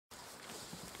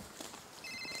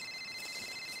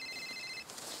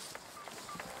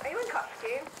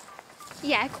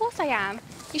Yeah, of course I am.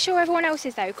 You sure everyone else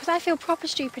is though? Because I feel proper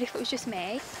stupid if it was just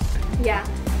me. Yeah.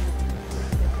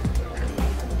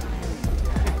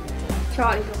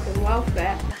 Charlie's looking well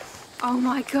fit. Oh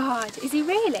my God, is he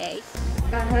really?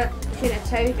 He's in a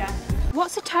toga.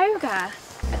 What's a toga?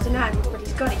 I don't know, but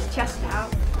he's got his chest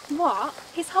out. What?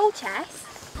 His whole chest?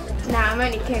 Nah, I'm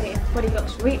only kidding, but he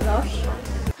looks sweet lush.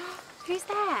 Who's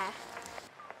there?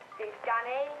 There's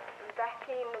Danny, and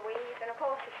Becky, and Louise, and of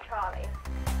course there's Charlie.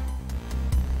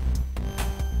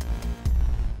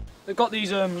 They've got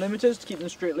these limiters to keep them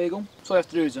street legal. So all you have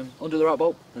to do is undo the right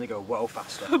bolt and they go well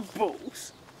faster.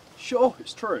 Balls? Sure,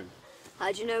 it's true.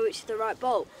 How do you know which is the right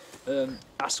bolt?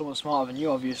 Ask someone smarter than you,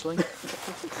 obviously.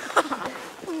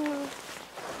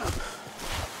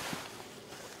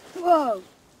 Whoa!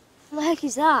 What the heck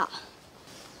is that?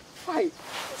 Wait,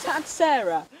 is that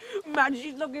Sarah? Man,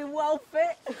 she's looking well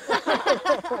fit.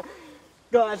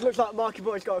 Guys, looks like Marky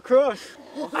Boy's got a crush.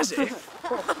 As if.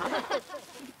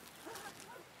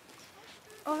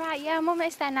 All right, yeah, I'm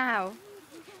almost there now.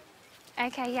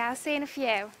 Okay, yeah, I'll see you in a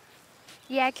few.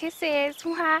 Yeah, kisses.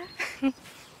 Mwah.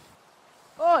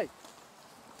 Oi!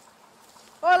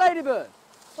 Oi, Ladybird!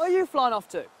 Where are you flying off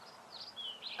to?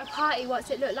 A party,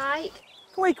 what's it look like?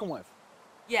 Can we come with?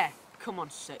 Yeah, come on,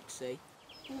 sexy.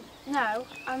 No,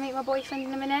 I'll meet my boyfriend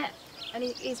in a minute, and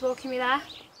he's walking me there.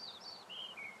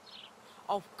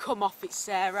 Oh, come off it,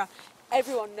 Sarah.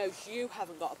 Everyone knows you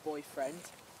haven't got a boyfriend.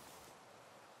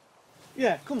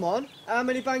 Yeah, come on. How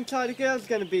many bank-tidy girls are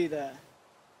going to be there?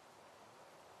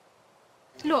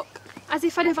 Look, as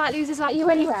if I'd invite losers like you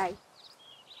anyway.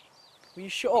 Will you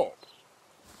shut up?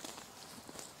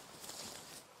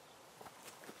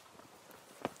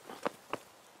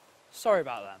 Sorry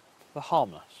about them. They're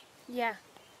harmless. Yeah,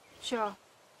 sure.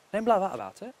 Don't blow that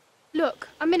about it. Look,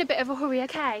 I'm in a bit of a hurry,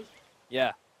 okay?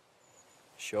 Yeah.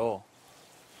 Sure.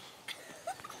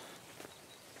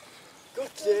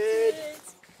 Got it!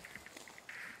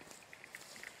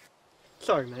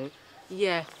 Sorry, mate.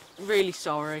 Yeah, really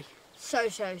sorry. So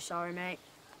sorry, mate.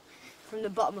 From the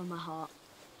bottom of my heart.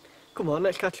 Come on,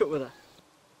 let's catch up with her.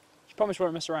 You promise we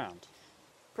won't mess around?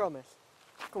 Promise.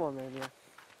 Come on, Romeo.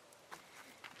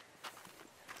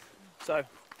 So,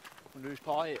 wonder whose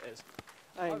party it is?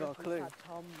 I ain't got a clue. No,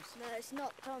 it's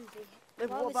not Tom's. Then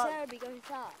Why what would about- Sarah be going to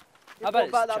that? Yeah, what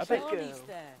about that big Charlie's girl?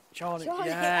 there. Charlie. Charlie,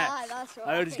 Yeah. aye, that's right.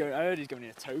 I heard he's going in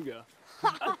a toga.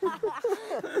 Toga.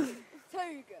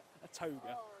 A toga.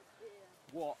 Oh, dear.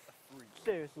 What a freak.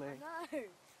 Seriously. No.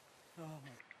 Oh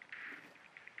my.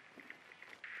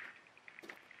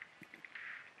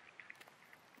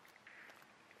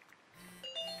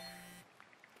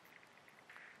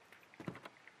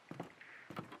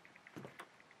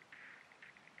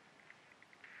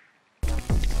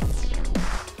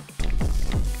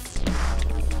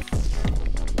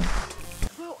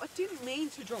 Well, I didn't mean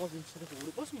to drive into the wall.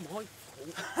 It wasn't my fault.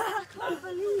 I can't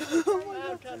believe it.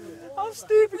 How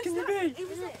stupid can you be? It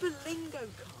was a Berlingo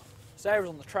car. Sarah's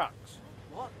on the tracks.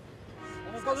 What?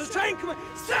 Oh my God, there's a train coming!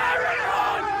 Sarah,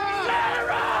 run!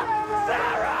 Sarah!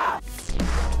 Sarah!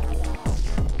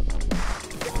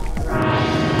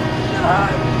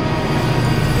 No!